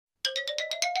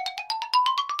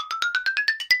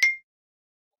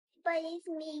everybody, it's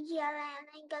me, Gianna, and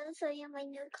I'm gonna show you my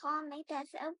new comic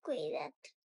that's upgraded.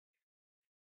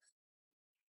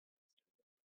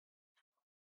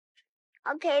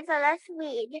 Okay, so let's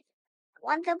read.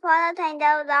 Once upon a time,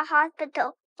 there was a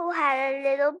hospital who had a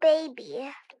little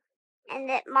baby, and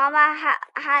the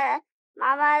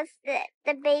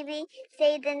the baby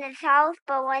stayed in his house,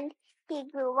 but when he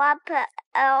grew up, an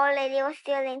old lady was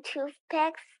stealing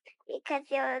toothpicks because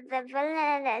he was a villain,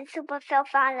 and then Supa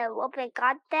found a rope and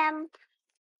got them.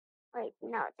 Wait,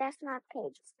 no, that's not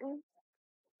page.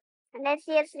 And then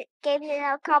she gave him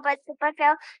a call, but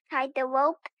Supercell tied the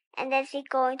rope, and then she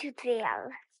go into jail.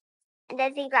 And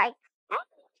then she like,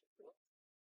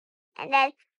 and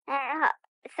then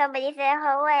somebody said,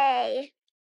 "Hooray!"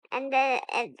 And then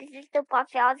this is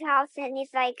Supercell's house, and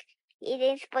he's like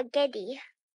eating spaghetti.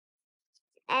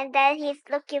 And then he's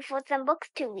looking for some books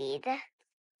to read,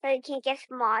 so he can get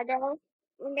smarter.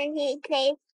 And then he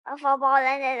plays a football,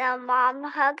 and then a mom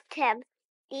hugged him.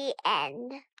 The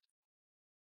end.